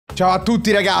Ciao a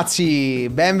tutti ragazzi,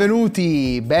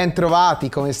 benvenuti, ben trovati,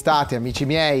 come state amici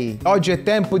miei? Oggi è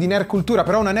tempo di Nerd Cultura,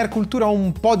 però una Nerd Cultura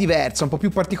un po' diversa, un po' più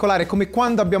particolare, come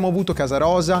quando abbiamo avuto Casa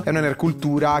Rosa. È una Nerd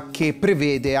Cultura che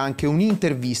prevede anche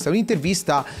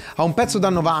un'intervista a un pezzo da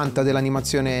 90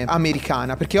 dell'animazione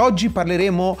americana, perché oggi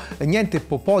parleremo niente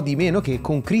po' di meno che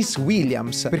con Chris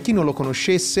Williams. Per chi non lo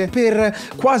conoscesse, per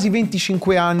quasi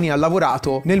 25 anni ha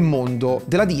lavorato nel mondo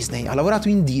della Disney, ha lavorato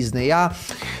in Disney, ha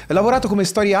lavorato come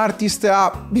story artist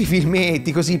a dei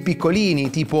filmetti così piccolini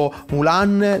tipo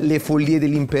Mulan, Le Follie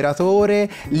dell'Imperatore,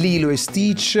 Lilo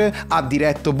Stitch, ha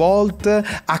diretto Bolt,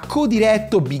 ha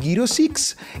co-diretto Big Hero 6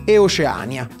 e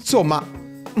Oceania. Insomma,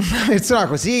 una persona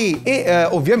così. E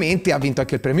ovviamente ha vinto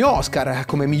anche il premio Oscar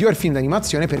come miglior film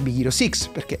d'animazione per Big Hero 6,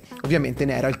 perché ovviamente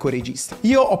ne era il co-regista.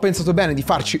 Io ho pensato bene di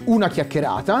farci una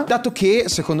chiacchierata, dato che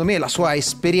secondo me la sua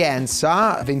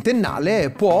esperienza ventennale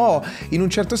può in un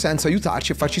certo senso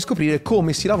aiutarci e farci scoprire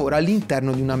come si lavora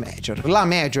all'interno di una major, la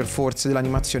major forse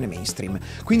dell'animazione mainstream.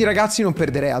 Quindi ragazzi, non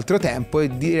perderei altro tempo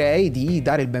e direi di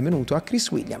dare il benvenuto a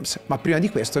Chris Williams, ma prima di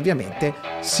questo ovviamente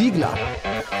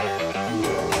sigla.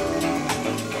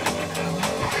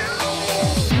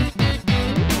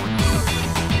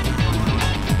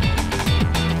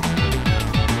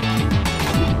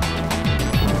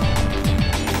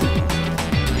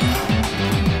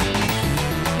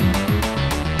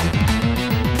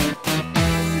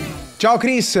 Ciao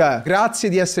Chris, grazie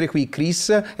di essere qui.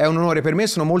 Chris, è un onore per me,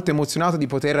 sono molto emozionato di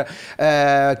poter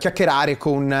chiacchierare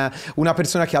con una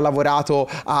persona che ha lavorato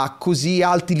a così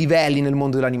alti livelli nel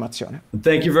mondo dell'animazione.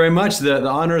 Thank you very much. The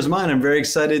honor is mine. I'm very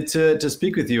excited to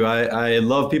speak with you. I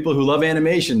love people who love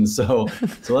animation, so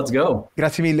let's go.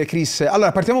 Grazie mille Chris.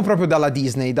 Allora, partiamo proprio dalla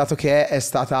Disney, dato che è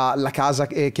stata la casa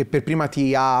che per prima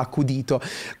ti ha accudito.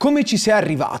 Come ci sei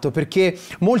arrivato? Perché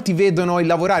molti vedono il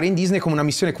lavorare in Disney come una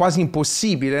missione quasi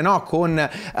impossibile, no? Con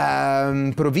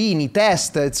provini,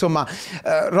 test, insomma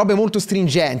robe molto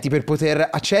stringenti per poter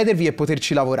accedervi e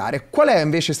poterci lavorare. Qual è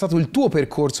invece stato il tuo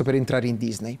percorso per entrare in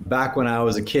Disney? Back when I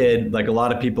was a kid, like a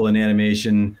lot of people in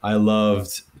animation, I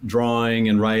loved drawing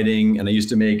and writing, and I used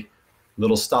to make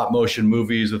little stop motion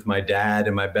movies with my dad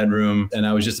in my bedroom, and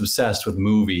I was just obsessed with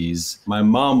movies. My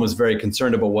mom was very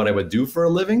concerned about what I would do for a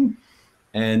living,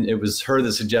 and it was her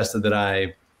that suggested that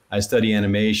I study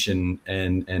animation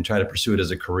and try to pursue it as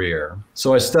a career.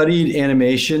 So I studied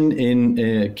animation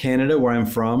in Canada, where I'm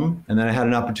from, and then I had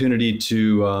an opportunity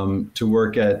to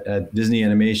work at Disney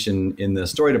Animation in the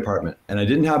story department. And I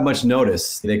didn't have much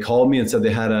notice. They called me and said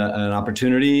they had an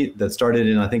opportunity that started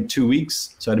in, I think, 2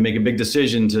 weeks. So I had to make a big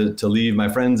decision to leave my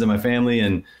friends and my family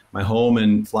and my home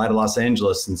and fly to Los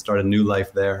Angeles and start a new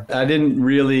life there. I didn't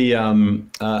really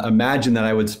imagine that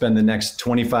I would spend the next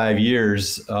 25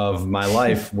 years of my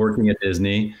life working at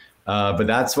Disney, but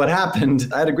that's what happened.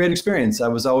 I had a great experience. I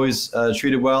was always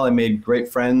treated well. I made great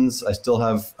friends. I still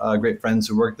have great friends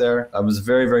who work there. I was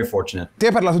very, very fortunate. Te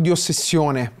hai parlato di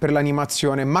ossessione per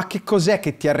l'animazione, ma che cos'è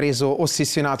che ti ha reso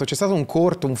ossessionato? C'è stato un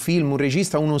corto, un film, un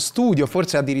regista, uno studio,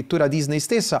 forse addirittura Disney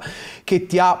stessa, che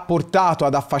ti ha portato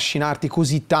ad affascinarti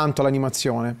così tanto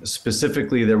all'animazione?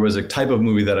 Specifically, there was a type of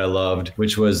movie that I loved,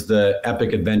 which was the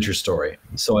epic adventure story.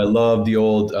 So I loved the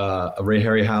old Ray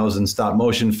Harryhausen stop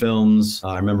motion films.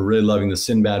 I remember really loving the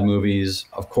Sinbad movies.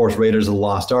 Of course, Raiders of the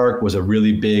Lost Ark was a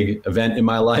really big event in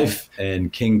my life.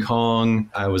 And King Kong,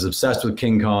 I was obsessed with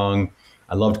King Kong.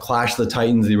 I loved Clash of the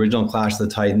Titans, the original Clash of the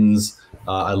Titans.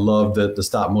 I loved the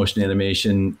stop motion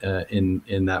animation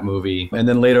in that movie. And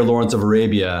then later, Lawrence of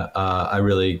Arabia, I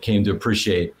really came to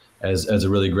appreciate as a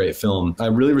really great film. I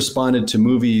really responded to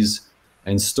movies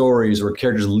and stories where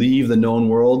characters leave the known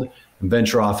world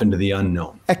venture off into the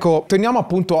unknown. Ecco, torniamo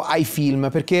appunto ai film,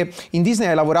 perché in Disney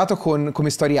hai lavorato come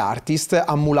story artist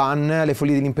a Mulan, Le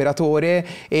Follie dell'Imperatore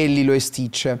e Lilo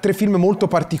Stitch. 3 film molto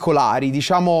particolari,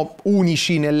 diciamo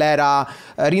unici nell'era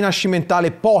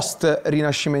rinascimentale,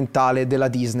 post-rinascimentale della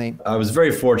Disney. I was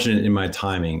very fortunate in my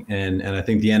timing, and I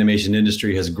think the animation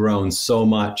industry has grown so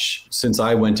much since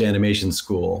I went to animation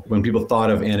school. When people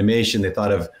thought of animation, they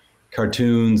thought of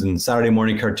cartoons and Saturday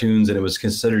morning cartoons, and it was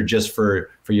considered just for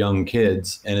young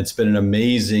kids. And it's been an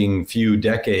amazing few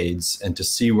decades, and to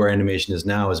see where animation is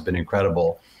now has been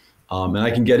incredible. And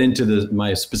I can get into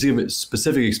my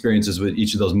specific experiences with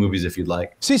each of those movies if you'd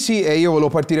like. Sì, e io volevo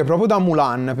partire proprio da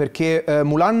Mulan, perché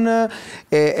Mulan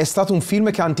è stato un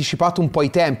film che ha anticipato un po' i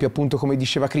tempi, appunto come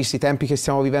diceva Chris, i tempi che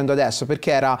stiamo vivendo adesso,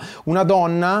 perché era una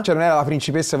donna, cioè non era la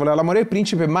principessa che voleva l'amore del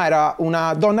principe, ma era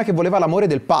una donna che voleva l'amore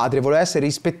del padre, voleva essere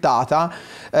rispettata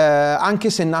anche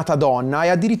se nata donna, e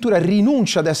addirittura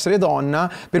rinuncia ad essere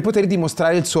donna per poter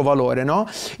dimostrare il suo valore, no?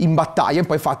 In battaglia, e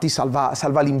poi infatti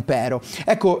salva l'impero.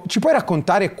 Ecco, ci puoi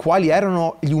raccontare quali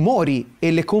erano gli umori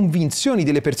e le convinzioni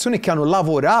delle persone che hanno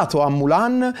lavorato a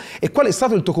Mulan e qual è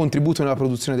stato il tuo contributo nella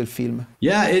produzione del film?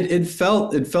 Yeah, it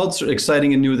felt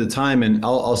exciting and new at the time, and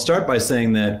I'll start by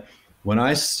saying that when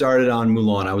I started on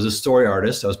Mulan, I was a story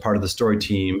artist. I was part of the story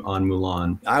team on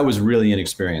Mulan. I was really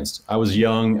inexperienced. I was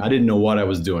young. I didn't know what I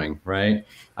was doing, right?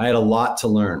 I had a lot to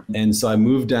learn. And so I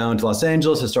moved down to Los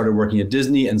Angeles. I started working at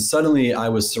Disney, and suddenly I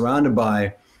was surrounded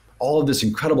by all of this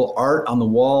incredible art on the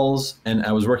walls, and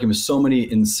I was working with so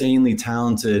many insanely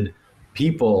talented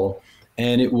people.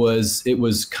 And it was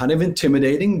kind of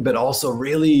intimidating, but also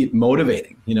really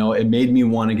motivating. You know, it made me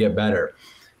want to get better.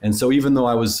 And so even though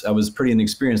I was pretty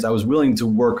inexperienced, I was willing to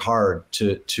work hard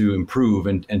to improve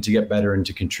and to get better and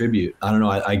to contribute. I don't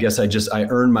know, I guess I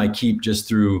earned my keep just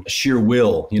through sheer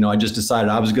will. You know, I just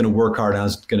decided I was going to work hard and I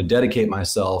was going to dedicate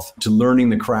myself to learning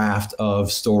the craft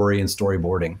of story and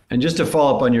storyboarding. And just to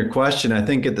follow up on your question, I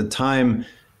think at the time,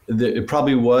 it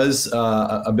probably was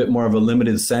a bit more of a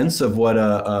limited sense of what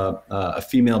a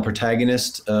female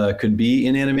protagonist could be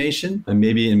in animation and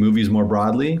maybe in movies more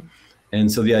broadly. And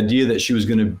so the idea that she was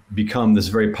going to become this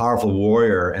very powerful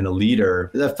warrior and a leader,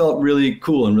 that felt really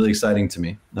cool and really exciting to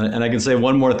me. And I can say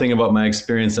one more thing about my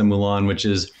experience in Mulan, which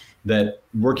is that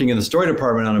working in the story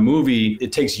department on a movie,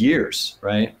 it takes years,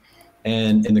 right?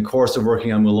 And in the course of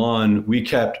working on Mulan, we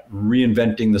kept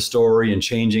reinventing the story and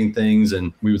changing things.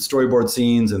 And we would storyboard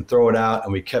scenes and throw it out,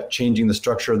 and we kept changing the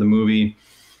structure of the movie.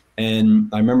 And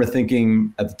I remember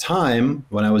thinking at the time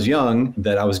when I was young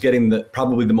that I was getting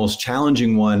probably the most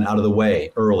challenging one out of the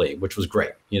way early, which was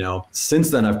great. You know, since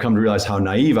then I've come to realize how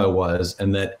naive I was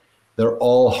and that they're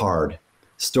all hard.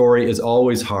 Story is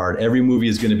always hard. Every movie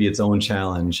is going to be its own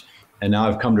challenge. And now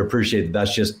I've come to appreciate that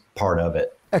that's just part of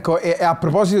it. Ecco, e a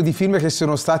proposito di film che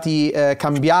sono stati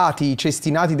cambiati,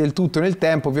 cestinati del tutto nel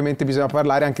tempo, ovviamente bisogna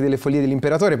parlare anche delle Follie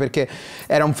dell'Imperatore, perché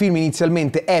era un film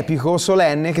inizialmente epico,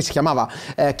 solenne, che si chiamava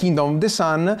Kingdom of the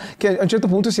Sun, che a un certo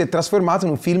punto si è trasformato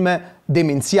in un film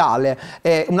demenziale,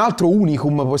 un altro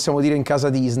unicum possiamo dire in casa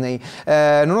Disney.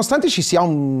 Nonostante ci sia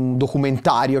un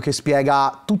documentario che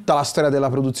spiega tutta la storia della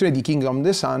produzione di Kingdom of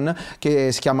the Sun,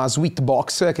 che si chiama Sweet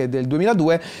Box, che è del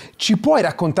 2002, ci puoi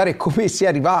raccontare come si è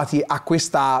arrivati a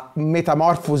questa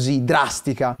metamorfosi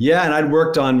drastica? Yeah, and I'd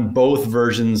worked on both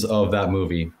versions of that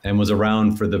movie and was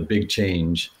around for the big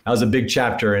change. That was a big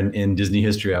chapter in Disney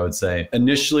history, I would say.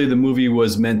 Initially, the movie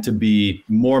was meant to be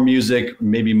more music,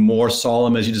 maybe more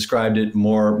solemn, as you described it,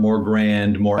 more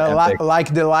grand, more epic.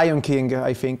 Like The Lion King,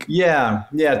 I think. Yeah,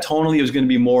 tonally it was going to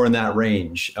be more in that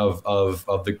range of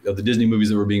the Disney movies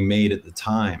that were being made at the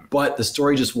time. But the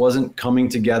story just wasn't coming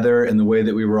together in the way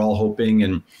that we were all hoping,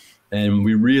 and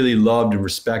we really loved and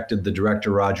respected the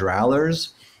director Roger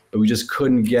Allers, but we just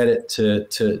couldn't get it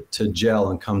to gel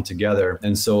and come together.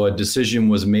 And so a decision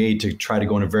was made to try to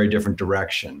go in a very different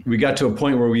direction. We got to a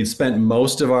point where we'd spent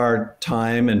most of our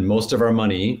time and most of our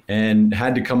money and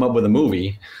had to come up with a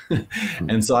movie.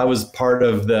 And so I was part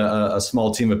of a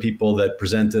small team of people that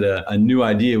presented a new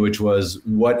idea, which was,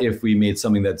 what if we made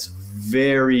something that's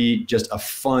very just a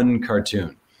fun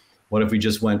cartoon? What if we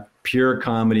just went pure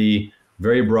comedy,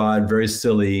 very broad, very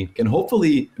silly, and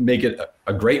hopefully make it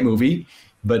a great movie,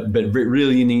 but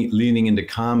really leaning into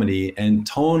comedy and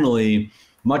tonally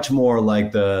much more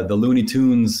like the Looney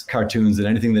Tunes cartoons than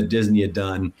anything that Disney had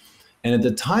done. And at the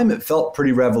time, it felt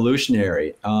pretty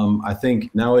revolutionary. I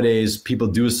think nowadays people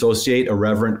do associate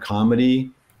irreverent comedy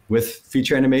with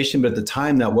feature animation, but at the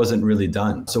time that wasn't really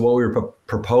done. So what we were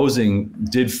proposing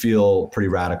did feel pretty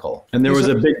radical. And there was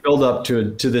a big buildup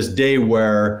to this day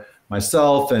where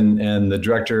myself and the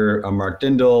director Mark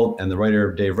Dindal and the writer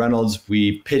Dave Reynolds,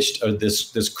 we pitched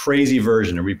this crazy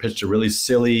version, and we pitched a really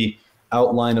silly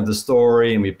outline of the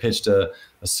story, and we pitched a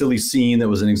silly scene that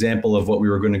was an example of what we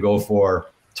were going to go for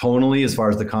tonally as far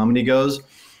as the comedy goes.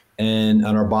 And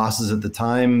our bosses at the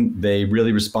time, they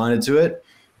really responded to it.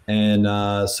 And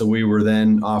so we were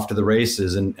then off to the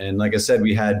races. And like I said,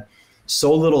 we had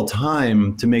so little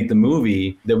time to make the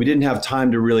movie that we didn't have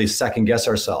time to really second guess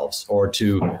ourselves or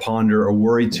to ponder or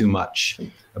worry too much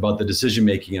about the decision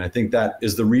making. And I think that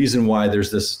is the reason why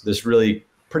there's this really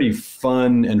pretty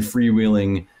fun and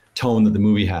freewheeling tone that the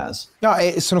movie has. No,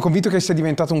 e sono convinto che sia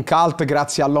diventato un cult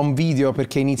grazie all'home video,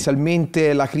 perché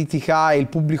inizialmente la critica e il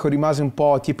pubblico rimase un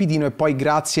po' tiepidino, e poi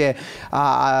grazie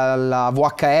alla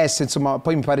VHS, insomma,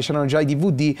 poi mi pare c'erano già i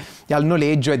DVD, e al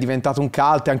noleggio è diventato un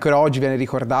cult, e ancora oggi viene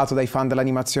ricordato dai fan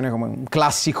dell'animazione come un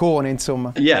classicone,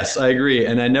 insomma. Yes, I agree,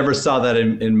 and I never saw that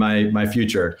in my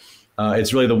future.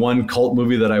 It's really the one cult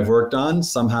movie that I've worked on.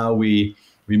 Somehow we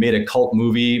we made a cult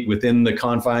movie within the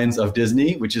confines of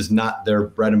Disney, which is not their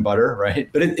bread and butter, right?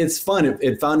 But it's fun.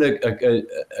 It found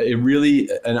a really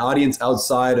an audience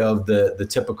outside of the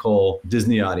typical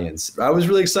Disney audience. I was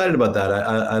really excited about that.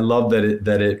 I love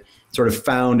that it sort of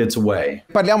found its way.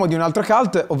 Parliamo di un altro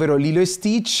cult, ovvero Lilo e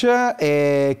Stitch,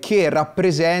 che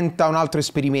rappresenta un altro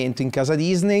esperimento in casa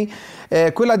Disney.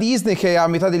 Quella Disney che a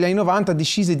metà degli anni 90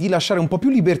 decise di lasciare un po' più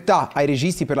libertà ai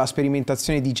registi per la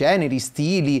sperimentazione di generi,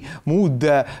 stili,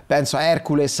 mood, penso a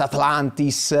Hercules,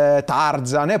 Atlantis,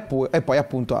 Tarzan e poi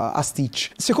appunto a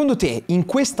Stitch. Secondo te, in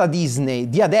questa Disney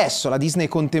di adesso, la Disney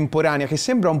contemporanea, che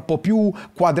sembra un po' più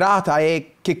quadrata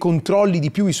e che controlli di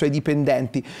più i suoi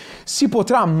dipendenti, si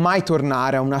potrà mai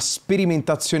tornare a una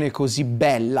sperimentazione così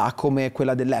bella come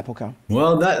quella dell'epoca?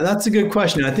 Well, that's a good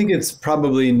question. I think it's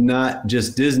probably not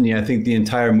just Disney. I think the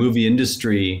entire movie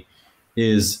industry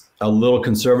is a little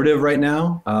conservative right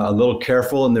now, a little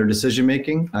careful in their decision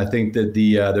making. I think that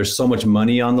there's so much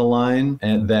money on the line,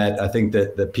 and that I think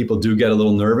that people do get a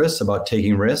little nervous about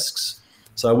taking risks.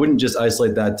 So I wouldn't just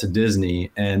isolate that to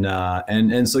Disney, and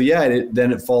so yeah,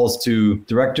 then it falls to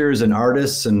directors and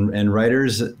artists and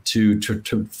writers to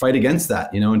fight against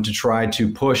that, and to try to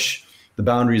push the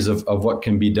boundaries of what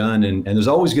can be done, and there's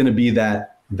always going to be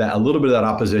that a little bit of that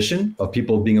opposition of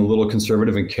people being a little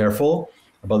conservative and careful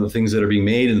about the things that are being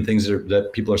made and the things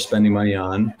that people are spending money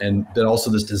on, and then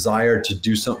also this desire to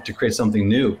do something, to create something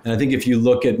new. And I think if you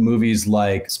look at movies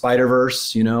like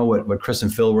Spider-Verse, what Chris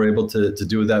and Phil were able to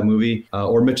do with that movie,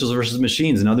 or Mitchells vs.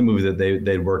 Machines, another movie that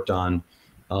they'd worked on,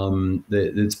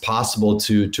 it's possible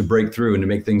to break through and to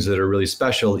make things that are really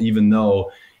special, even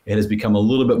though it has become a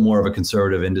little bit more of a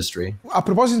conservative industry. A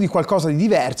proposito di qualcosa di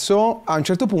diverso, a un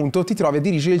certo punto ti trovi a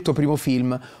dirigere il tuo primo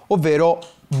film, ovvero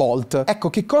Bolt. Ecco,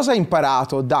 che cosa hai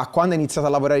imparato da quando hai iniziato a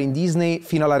lavorare in Disney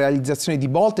fino alla realizzazione di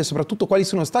Bolt, e soprattutto quali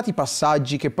sono stati i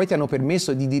passaggi che poi ti hanno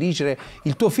permesso di dirigere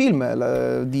il tuo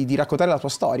film, di raccontare la tua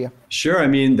storia? Sure, I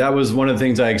mean, that was one of the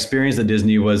things I experienced at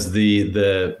Disney was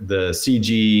the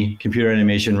CG computer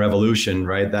animation revolution,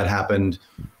 right? That happened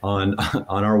on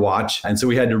our watch, and so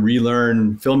we had to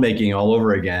relearn filmmaking all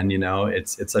over again.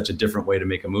 It's such a different way to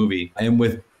make a movie. And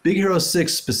with Big Hero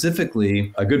 6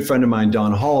 specifically, a good friend of mine,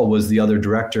 Don Hall, was the other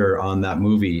director on that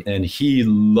movie, and he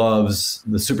loves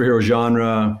the superhero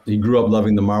genre. He grew up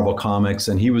loving the Marvel comics,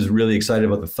 and he was really excited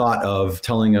about the thought of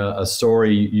telling a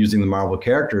story using the Marvel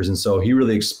characters, and so he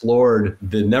really explored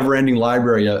the never-ending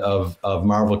library of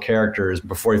Marvel characters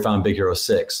before he found Big Hero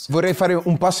 6. Vorrei fare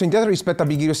un passo indietro rispetto a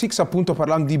Big Hero 6, appunto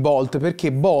parlando di Bolt,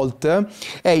 perché Bolt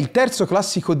è il terzo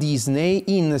classico Disney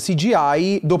in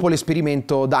CGI dopo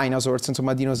l'esperimento Dinosaurs,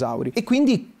 insomma dinosauri. E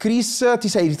quindi, Chris, ti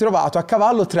sei ritrovato a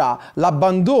cavallo tra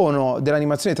l'abbandono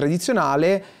dell'animazione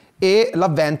tradizionale e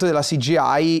l'avvento della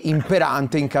CGI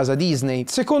imperante in casa Disney.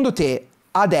 Secondo te,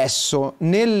 adesso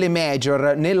nella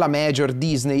major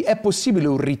Disney è possibile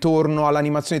un ritorno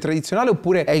all'animazione tradizionale,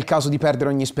 oppure è il caso di perdere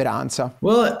ogni speranza?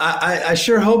 Well, I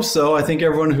sure hope so. I think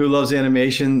everyone who loves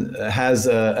animation has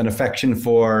an affection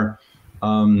for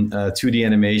 2D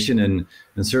animation, and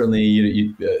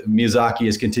certainly Miyazaki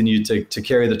has continued to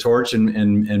carry the torch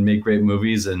and make great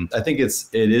movies, and I think it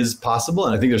is possible,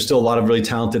 and I think there's still a lot of really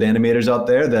talented animators out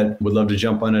there that would love to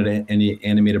jump on any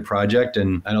animated project.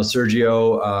 And I know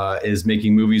Sergio is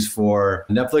making movies for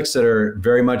Netflix that are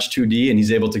very much 2D, and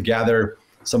he's able to gather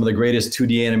some of the greatest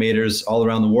 2D animators all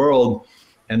around the world,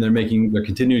 and they're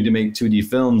continuing to make 2D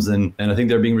films, and I think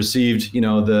they're being received,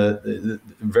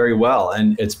 very well.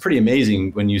 And it's pretty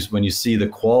amazing when you see the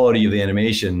quality of the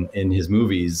animation in his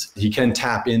movies. He can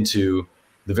tap into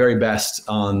the very best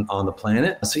on the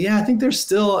planet. So yeah, I think there's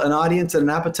still an audience and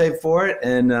an appetite for it,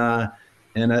 and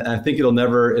I think it'll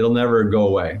never go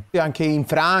away. Anche in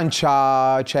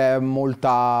Francia c'è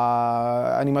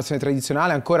molta animazione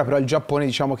tradizionale ancora, però il Giappone,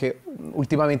 diciamo che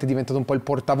ultimamente è diventato un po' il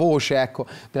portavoce, ecco,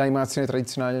 dell'animazione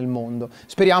tradizionale nel mondo.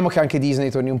 Speriamo che anche Disney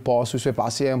torni un po' sui suoi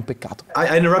passi, è un peccato.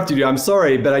 I interrupted you, I'm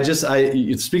sorry, but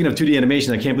speaking of 2D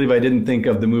animation, I can't believe I didn't think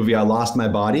of the movie I Lost My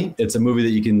Body. It's a movie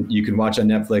that you can watch on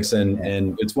Netflix,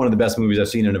 and it's one of the best movies I've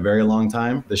seen in a very long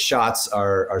time. The shots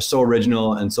are so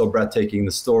original and so breathtaking.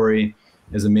 The story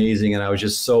is amazing, and I was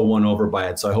just so won over by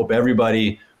it. So I hope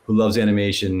everybody who loves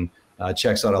animation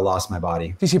checks out I Lost My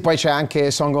Body. Sì, poi c'è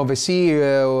anche Song of the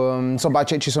Sea, insomma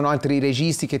ci sono altri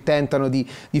registi che tentano di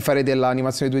fare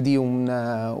dell'animazione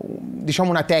 2D diciamo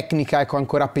una tecnica, ecco,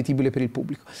 ancora appetibile per il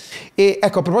pubblico. E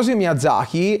ecco, a proposito di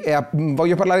Miyazaki,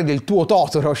 voglio parlare del tuo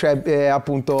Totoro, cioè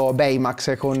appunto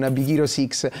Baymax con Big Hero 6,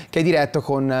 che è diretto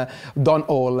con Don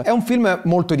Hall. È un film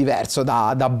molto diverso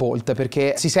da Bolt,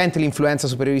 perché si sente l'influenza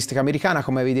supereroistica americana,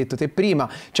 come avevi detto te prima,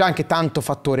 c'è anche tanto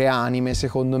fattore anime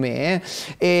secondo me,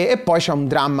 e poi poi c'è un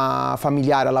dramma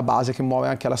familiare alla base che muove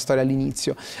anche la storia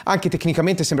all'inizio. Anche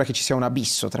tecnicamente sembra che ci sia un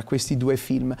abisso tra questi due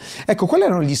film. Ecco, quali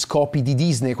erano gli scopi di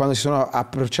Disney quando si sono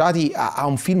approcciati a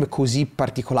un film così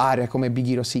particolare come Big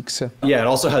Hero 6? Yeah, it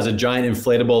also has a giant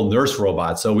inflatable nurse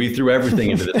robot, so we threw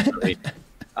everything into this movie.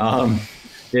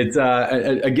 It's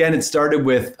again, it started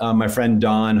with my friend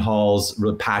Don Hall's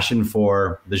real passion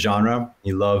for the genre.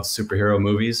 He loves superhero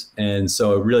movies, and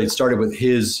so it really started with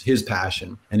his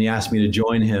passion. And he asked me to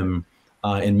join him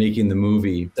in making the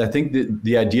movie. I think that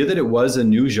the idea that it was a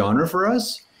new genre for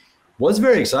us was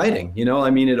very exciting. You know, I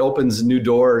mean, it opens new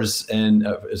doors, and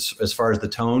as far as the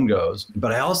tone goes.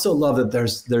 But I also love that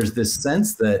there's this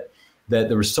sense that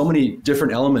there were so many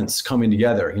different elements coming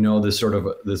together. You know, this sort of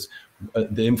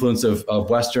the influence of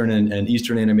Western and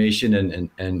Eastern animation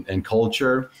and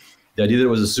culture. The idea that it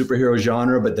was a superhero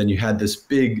genre, but then you had this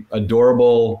big,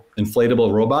 adorable,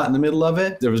 inflatable robot in the middle of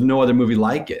it. There was no other movie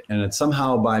like it. And it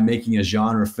somehow, by making a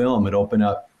genre film, it opened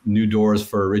up new doors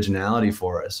for originality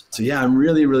for us. So yeah, I'm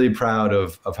really, really proud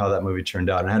of how that movie turned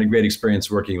out. And I had a great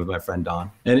experience working with my friend Don.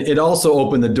 And it also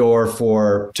opened the door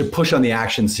to push on the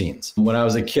action scenes. When I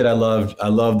was a kid, I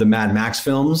loved the Mad Max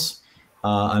films.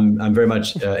 I'm very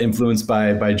much influenced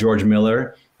by George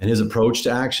Miller and his approach to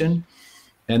action.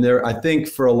 And I think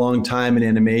for a long time in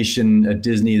animation at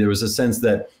Disney, there was a sense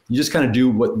that you just kind of do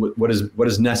what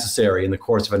is necessary in the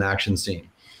course of an action scene.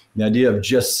 The idea of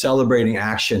just celebrating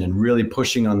action and really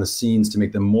pushing on the scenes to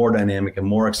make them more dynamic and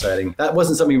more exciting. That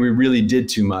wasn't something we really did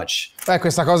too much.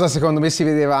 Questa cosa secondo me si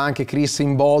vedeva anche, Chris,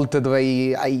 in Bolt,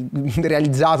 dove hai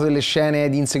realizzato delle scene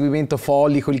di inseguimento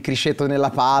folli con il criscetto nella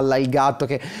palla, il gatto,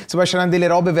 che insomma c'erano delle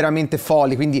robe veramente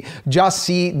folli, quindi già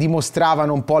si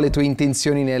dimostravano un po' le tue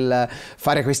intenzioni nel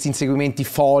fare questi inseguimenti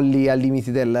folli al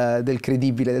limite del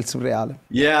credibile, del surreale.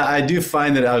 Yeah, I do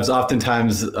find that I was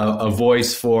oftentimes a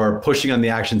voice for pushing on the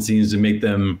action scenes to make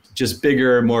them just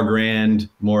bigger, more grand,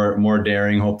 more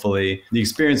daring, hopefully. The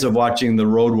experience of watching The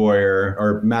Road Warrior,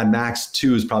 or Mad Max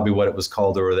 2 is probably what it was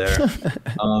called over there.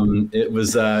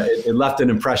 It left an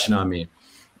impression on me.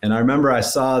 And I remember I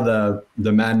saw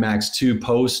the Mad Max 2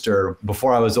 poster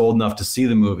before I was old enough to see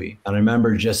the movie. And I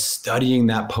remember just studying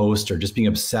that poster, just being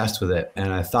obsessed with it.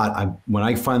 And I thought, when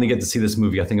I finally get to see this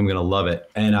movie, I think I'm going to love it.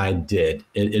 And I did.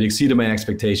 It exceeded my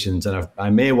expectations. And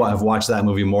I may have watched that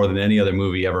movie more than any other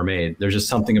movie ever made. There's just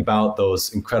something about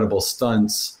those incredible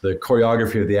stunts, the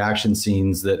choreography of the action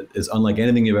scenes that is unlike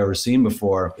anything you've ever seen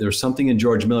before. There's something in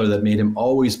George Miller that made him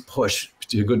always push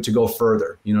to go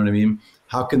further. You know what I mean?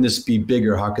 How can this be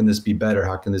bigger? How can this be better?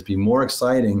 How can this be more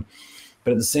exciting?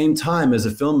 But at the same time, as a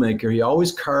filmmaker, he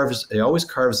always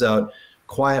carves out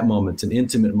quiet moments and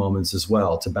intimate moments as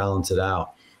well to balance it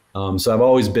out. So I've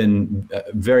always been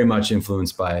very much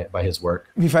influenced by his work.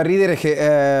 Mi fa ridere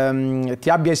che ti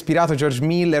abbia ispirato George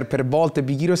Miller per Bolt e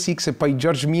Big Hero 6 e poi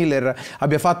George Miller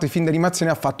abbia fatto i film d'animazione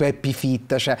e ha fatto Happy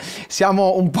Feet. Cioè,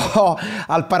 siamo un po'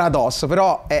 al paradosso,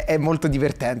 però è molto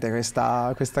divertente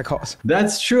questa cosa.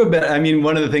 That's true, but I mean,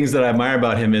 one of the things that I admire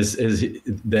about him is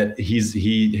that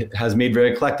he has made very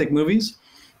eclectic movies.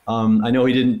 I know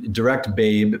he didn't direct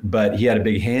Babe, but he had a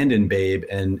big hand in Babe,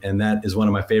 and that is one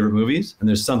of my favorite movies. And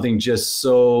there's something just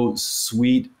so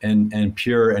sweet and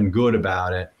pure and good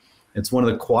about it. It's one of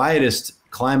the quietest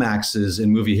climaxes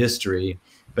in movie history,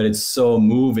 but it's so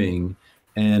moving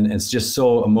and it's just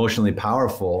so emotionally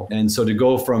powerful. And so to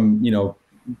go from, you know,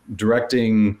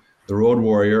 directing The Road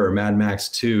Warrior or Mad Max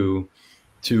 2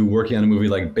 to working on a movie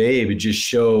like Babe, it just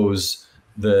shows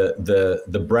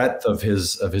the breadth of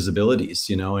his abilities,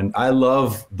 you know. And I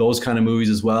love those kind of movies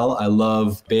as well. I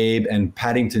love Babe and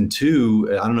Paddington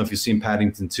 2. I don't know if you've seen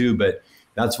Paddington 2, but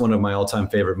that's one of my all-time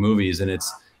favorite movies, and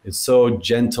it's so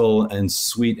gentle and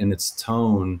sweet in its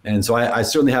tone. And so I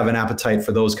certainly have an appetite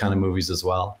for those kind of movies as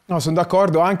well. No, sono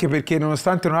d'accordo, anche perché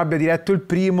nonostante non abbia diretto il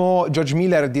primo, George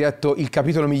Miller ha diretto il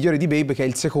capitolo migliore di Babe, che è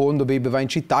il secondo, Babe va in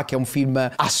città, che è un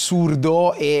film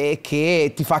assurdo e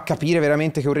che ti fa capire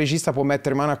veramente che un regista può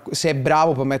mettere mano se è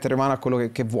bravo, può mettere mano a quello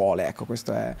che vuole. Ecco,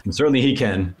 questo è. And certainly he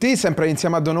can. Te, sempre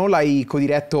insieme a Don Hall, hai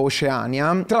codiretto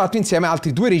Oceania, tra l'altro insieme a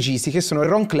altri due registi che sono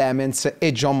Ron Clements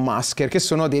e John Musker, che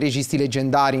sono dei registi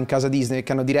leggendari in casa Disney,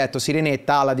 che hanno diretto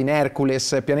Sirenetta, Aladdin,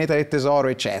 Hercules, Pianeta del Tesoro,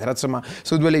 eccetera. Insomma,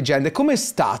 sono due leggende. Com'è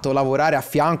stato lavorare a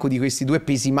fianco di questi due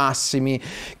pesi massimi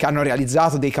che hanno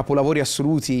realizzato dei capolavori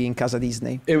assoluti in casa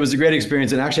Disney? It was a great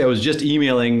experience, and actually I was just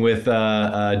emailing with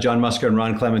John Musker and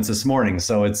Ron Clements this morning,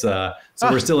 so it's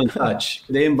we're still in touch.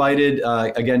 They invited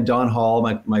again Don Hall,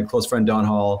 my close friend Don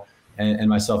Hall, and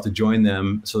myself to join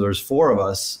them. So there's four of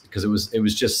us because it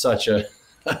was just such a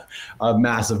a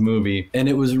massive movie. And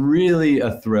it was really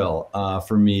a thrill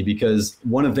for me, because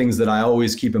one of the things that I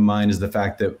always keep in mind is the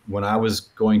fact that when I was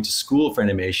going to school for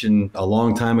animation a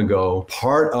long time ago,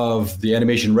 part of the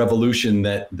animation revolution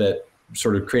that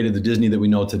sort of created the Disney that we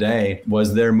know today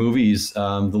was their movies,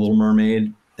 The Little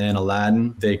Mermaid and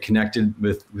Aladdin. They connected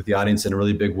with the audience in a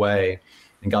really big way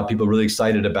and got people really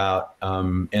excited about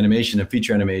animation and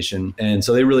feature animation. And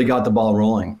so they really got the ball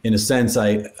rolling. In a sense,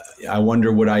 I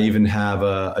wonder, would I even have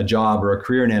a job or a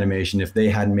career in animation if they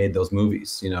hadn't made those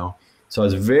movies, you know? So I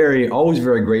was always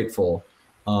very grateful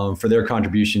for their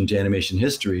contribution to animation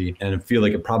history, and I feel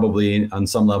like it probably on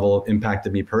some level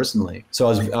impacted me personally. So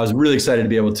I was really excited to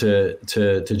be able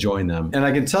to join them. And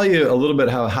I can tell you a little bit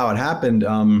how it happened.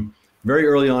 Very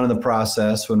early on in the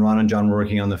process, when Ron and John were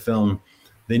working on the film,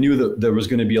 they knew that there was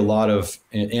going to be a lot of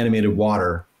animated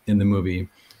water in the movie.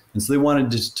 And so they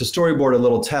wanted to storyboard a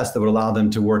little test that would allow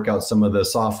them to work out some of the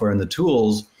software and the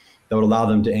tools that would allow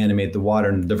them to animate the water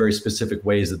in the very specific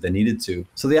ways that they needed to.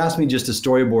 So they asked me just to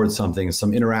storyboard something,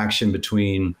 some interaction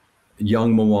between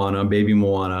young Moana, baby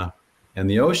Moana, and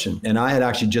the ocean. And I had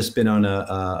actually just been on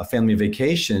a family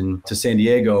vacation to San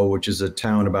Diego, which is a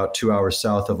town about 2 hours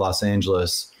south of Los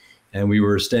Angeles. And we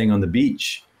were staying on the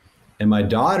beach. And my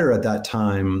daughter at that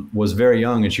time was very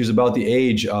young, and she was about the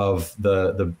age of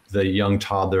the young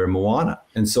toddler Moana.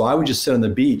 And so I would just sit on the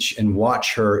beach and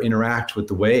watch her interact with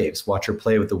the waves, watch her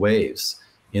play with the waves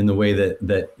in the way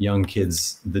that young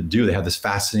kids do. They have this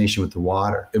fascination with the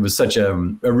water. It was such a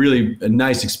really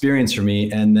nice experience for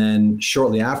me. And then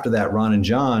shortly after that, Ron and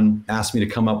John asked me to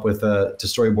come up with to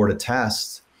storyboard a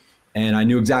test. And I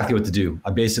knew exactly what to do.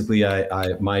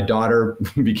 My daughter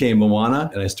became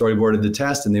Moana, and I storyboarded the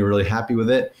test, and they were really happy with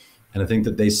it. And I think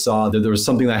that they saw that there was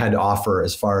something that I had to offer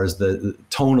as far as the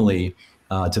tonally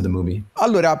to the movie.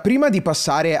 Allora, prima di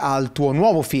passare al tuo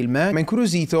nuovo film, mi ha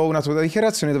incuriosito una tua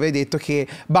dichiarazione dove hai detto che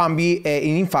Bambi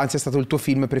in infanzia è stato il tuo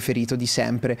film preferito di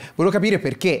sempre. Volevo capire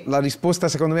perché. La risposta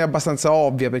secondo me è abbastanza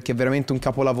ovvia, perché è veramente un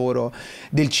capolavoro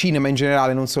del cinema in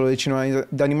generale, non solo del cinema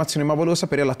d'animazione, ma volevo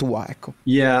sapere la tua, ecco.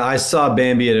 Yeah, I saw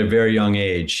Bambi at a very young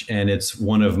age, and it's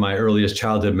one of my earliest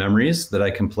childhood memories that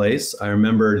I can place. I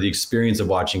remember the experience of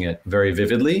watching it very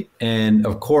vividly. And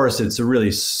of course, it's a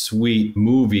really sweet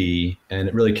movie, and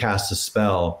it really casts a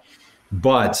spell.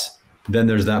 But then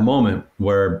there's that moment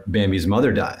where Bambi's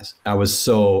mother dies. I was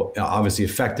so obviously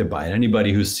affected by it.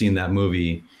 Anybody who's seen that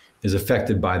movie is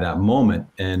affected by that moment.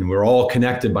 And we're all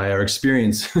connected by our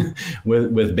experience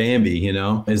with Bambi, you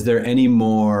know? Is there any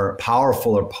more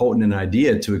powerful or potent an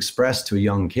idea to express to a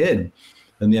young kid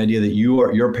than the idea that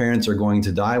your parents are going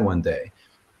to die one day?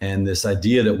 And this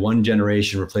idea that one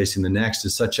generation replacing the next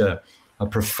is such a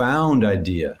profound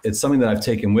idea. It's something that I've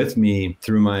taken with me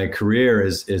through my career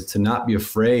is to not be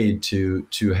afraid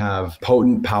to have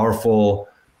potent, powerful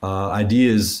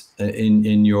ideas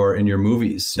in your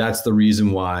movies. That's the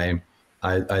reason why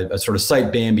I sort of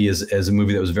cite Bambi as a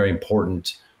movie that was very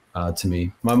important to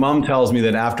me. My mom tells me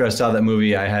that after I saw that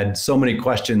movie, I had so many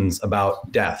questions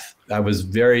about death. I was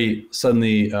very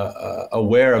suddenly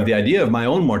aware of the idea of my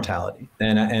own mortality.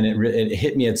 And it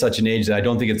hit me at such an age that I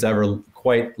don't think it's ever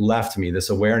quite left me,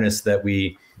 this awareness that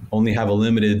we only have a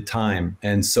limited time.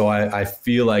 And so I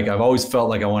feel like I've always felt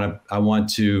like I want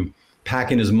to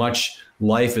pack in as much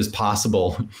life as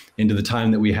possible into the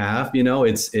time that we have. You know,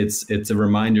 it's a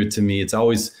reminder to me. It's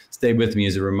always stayed with me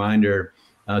as a reminder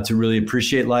to really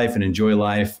appreciate life and enjoy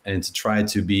life, and to try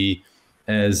to be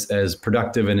as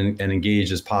productive and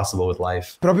engaged as possible with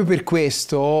life. Proprio per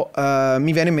questo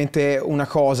mi viene in mente una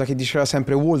cosa che diceva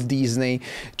sempre Walt Disney,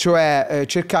 cioè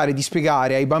cercare di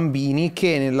spiegare ai bambini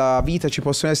che nella vita ci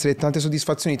possono essere tante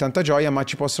soddisfazioni, tanta gioia, ma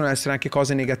ci possono essere anche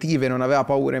cose negative. Non aveva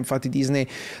paura infatti Disney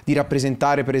di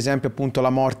rappresentare per esempio appunto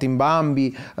la morte in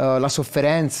Bambi, la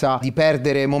sofferenza di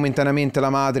perdere momentaneamente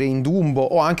la madre in Dumbo,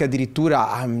 o anche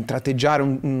addirittura tratteggiare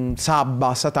un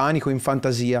sabba satanico in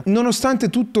fantasia. Nonostante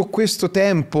tutto questo tempo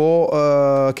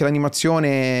che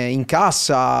l'animazione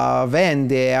incassa,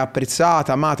 vende, è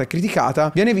apprezzata, amata e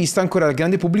criticata, viene vista ancora dal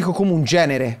grande pubblico come un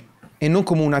genere e non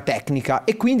come una tecnica,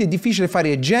 e quindi è difficile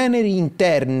fare generi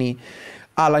interni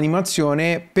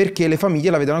all'animazione perché le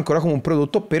famiglie la vedono ancora come un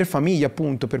prodotto per famiglia,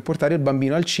 appunto, per portare il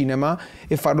bambino al cinema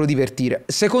e farlo divertire.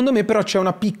 Secondo me però c'è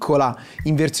una piccola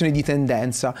inversione di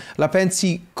tendenza. La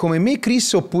pensi come me,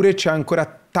 Chris, oppure c'è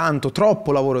ancora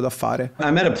troppo lavoro da fare?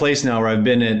 I'm at a place now where I've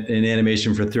been in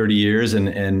animation for 30 years,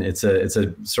 and it's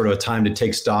a sort of a time to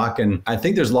take stock. And I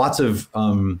think there's lots of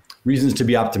reasons to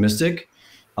be optimistic.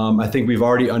 I think we've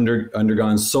already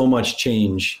undergone so much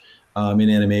change in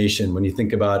animation. When you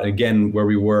think about, again, where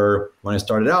we were when I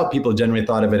started out, people generally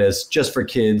thought of it as just for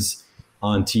kids,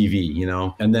 on TV, you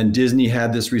know? And then Disney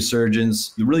had this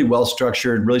resurgence, really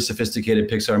well-structured, really sophisticated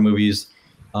Pixar movies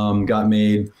got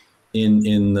made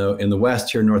in the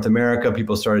West here in North America.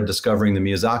 People started discovering the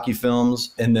Miyazaki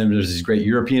films. And then there's these great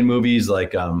European movies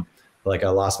like I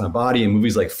Lost My Body, and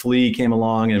movies like Flea came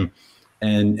along,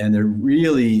 and they're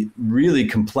really, really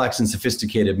complex and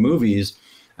sophisticated movies.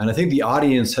 And I think the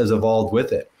audience has evolved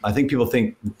with it. I think people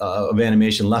think of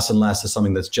animation less and less as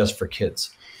something that's just for kids.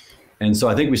 And so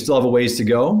I think we still have a ways to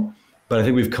go, but I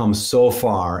think we've come so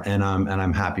far, and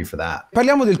I'm happy for that.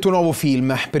 Parliamo del tuo nuovo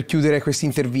film, per chiudere questa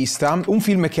intervista. Un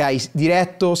film che hai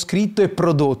diretto, scritto e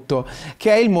prodotto,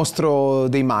 che è Il mostro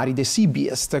dei mari, The Sea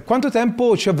Beast. Quanto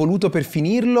tempo ci è voluto per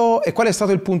finirlo e qual è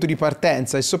stato il punto di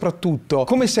partenza? E soprattutto,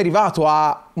 come sei arrivato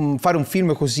a fare un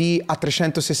film così a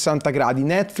 360 gradi?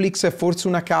 Netflix è forse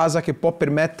una casa che può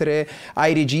permettere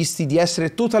ai registi di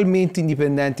essere totalmente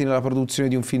indipendenti nella produzione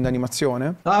di un film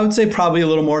d'animazione? I would say probably a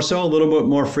little more so, a little bit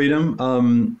more freedom.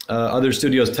 Other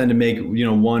studios tend to make, you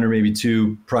know, 1 or maybe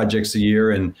 2 projects a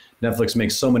year, and Netflix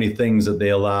makes so many things that they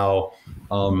allow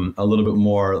a little bit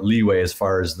more leeway as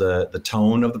far as the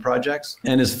tone of the projects.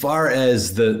 And as far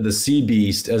as the Sea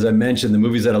Beast, as I mentioned, the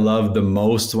movies that I loved the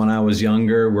most when I was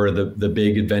younger were the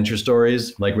big adventure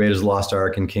stories like Raiders of the Lost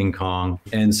Ark and King Kong.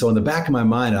 And so in the back of my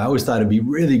mind, I always thought it'd be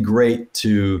really great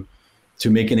to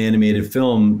make an animated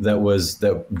film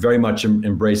that very much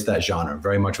embraced that genre,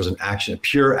 very much was a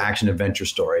pure action adventure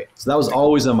story. So that was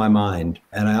always on my mind.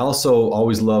 And I also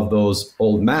always loved those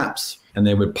old maps, and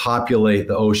they would populate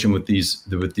the ocean with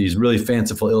these really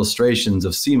fanciful illustrations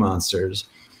of sea monsters.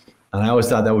 And I always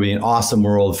thought that would be an awesome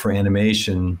world for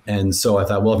animation. And so I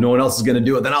thought, well, if no one else is going to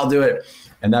do it, then I'll do it.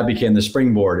 And that became the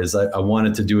springboard. Is I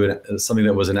wanted to do it something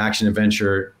that was an action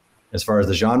adventure as far as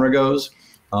the genre goes.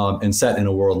 And set in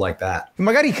a world like that.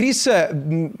 Magari Chris,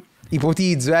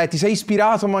 ipotizzo, ti sei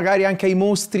ispirato magari anche ai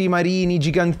mostri marini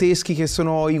giganteschi che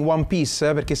sono in One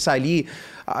Piece, perché sai, lì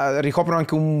ricoprono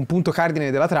anche un punto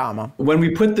cardine della trama. When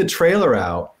we put the trailer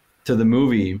out to the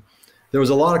movie, there was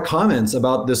a lot of comments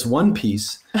about this One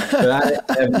Piece. But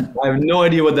I have no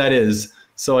idea what that is.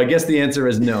 So I guess the answer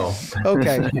is no.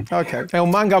 Ok. È un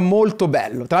manga molto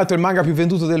bello. Tra l'altro è il manga più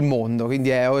venduto del mondo, quindi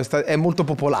è molto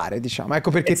popolare, diciamo.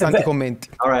 Ecco perché tanti commenti.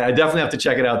 All right, I definitely have to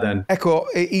check it out then. Ecco,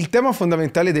 il tema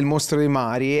fondamentale del Mostro dei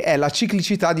Mari è la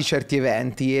ciclicità di certi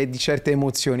eventi e di certe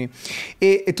emozioni.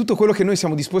 E tutto quello che noi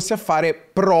siamo disposti a fare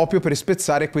proprio per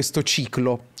spezzare questo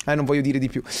ciclo. Non voglio dire di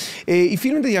più. I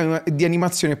film di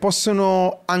animazione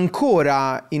possono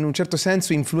ancora, in un certo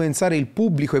senso, influenzare il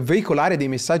pubblico e veicolare dei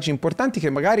messaggi importanti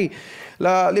che magari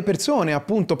le persone,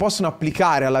 appunto, possono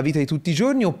applicare alla vita di tutti i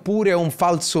giorni, oppure è un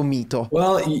falso mito?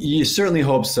 Well, you certainly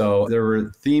hope so. There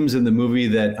were themes in the movie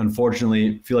that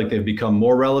unfortunately feel like they've become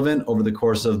more relevant over the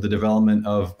course of the development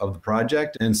of the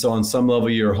project. And so on some level,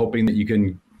 you're hoping that you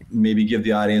can maybe give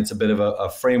the audience a bit of a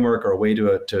framework or a way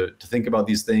to think about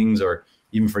these things, or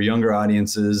even for younger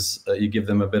audiences, you give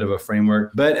them a bit of a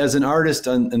framework. But as an artist,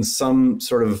 in some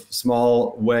sort of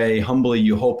small way, humbly,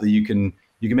 you hope that you can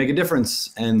make a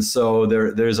difference. And so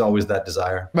there's always that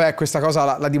desire. Beh, questa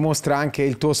cosa la dimostra anche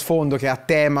il tuo sfondo che ha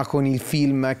tema con il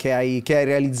film che hai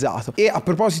realizzato. E a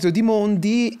proposito di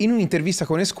mondi, in un'intervista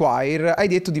con Esquire hai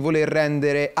detto di voler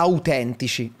rendere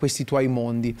autentici questi tuoi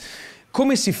mondi.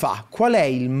 Come si fa? Qual è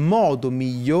il modo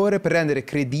migliore per rendere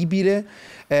credibile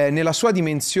nella sua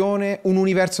dimensione un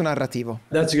universo narrativo?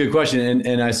 That's a good question,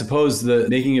 and I suppose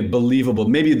making it believable,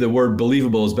 maybe the word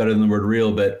believable is better than the word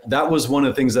real, but that was one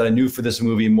of the things that I knew for this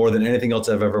movie more than anything else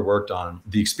I've ever worked on.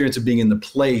 The experience of being in the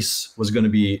place was going to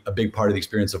be a big part of the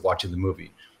experience of watching the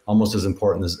movie, almost as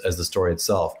important as the story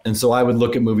itself. And so I would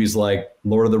look at movies like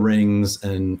Lord of the Rings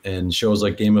and shows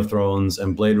like Game of Thrones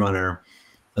and Blade Runner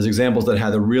as examples that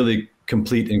had a really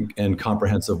complete and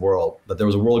comprehensive world, that there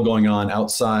was a world going on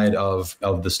outside of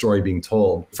the story being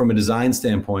told. From a design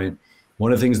standpoint,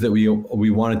 one of the things that we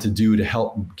wanted to do to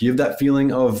help give that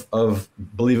feeling of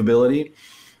believability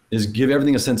is give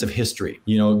everything a sense of history,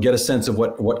 get a sense of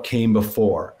what came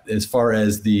before, as far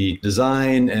as the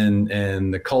design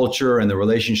and the culture and the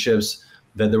relationships,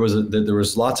 that there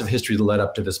was lots of history that led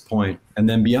up to this point. And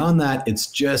then beyond that, it's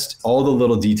just all the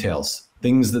little details,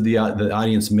 things that the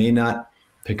audience may not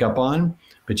pick up on,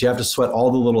 but you have to sweat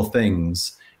all the little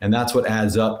things, and that's what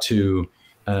adds up to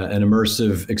an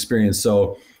immersive experience.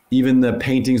 So even the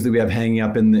paintings that we have hanging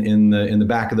up in the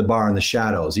back of the bar in the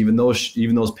shadows, even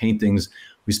those paintings,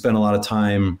 we spent a lot of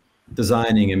time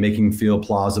designing and making feel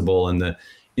plausible, and the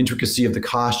intricacy of the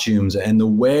costumes and the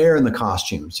wear in the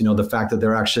costumes. The fact that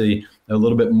they're actually a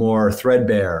little bit more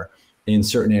threadbare in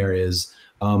certain areas.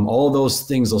 All those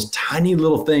things, those tiny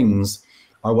little things,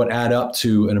 are what add up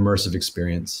to an immersive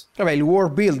experience. Vabbè, il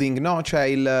world building, no? Cioè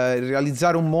il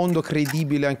realizzare un mondo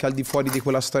credibile anche al di fuori di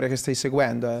quella storia che stai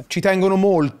seguendo. Ci tengono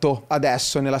molto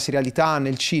adesso nella serialità,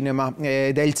 nel cinema,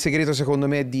 ed è il segreto secondo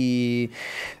me di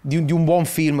un buon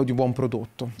film, di un buon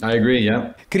prodotto. I agree,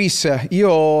 yeah. Chris,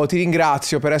 io ti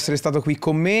ringrazio per essere stato qui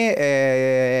con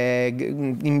me,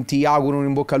 ti auguro un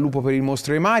in bocca al lupo per Il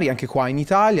Mostro dei Mari, anche qua in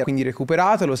Italia, quindi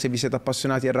recuperatelo se vi siete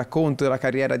appassionati al racconto della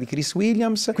carriera di Chris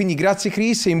Williams. Quindi grazie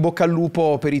Chris e in bocca al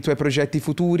lupo per i tuoi progetti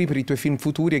futuri, per i tuoi film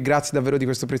futuri, e grazie davvero di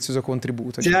questo prezioso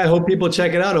contributo. Yeah, I hope people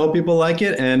check it out. I hope people like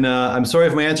it. And I'm sorry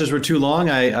if my answers were too long.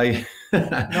 No.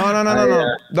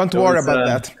 Don't worry about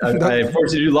that. I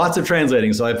forced you to do lots of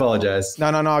translating, so I apologize.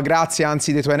 No, grazie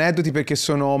anzi dei tuoi aneddoti, perché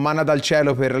sono manna dal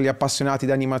cielo per gli appassionati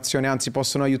di animazione, anzi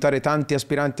possono aiutare tanti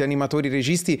aspiranti animatori,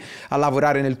 registi a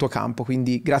lavorare nel tuo campo,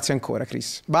 quindi grazie ancora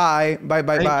Chris. Bye.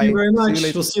 Thank you very much.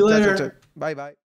 We'll see you later. Bye.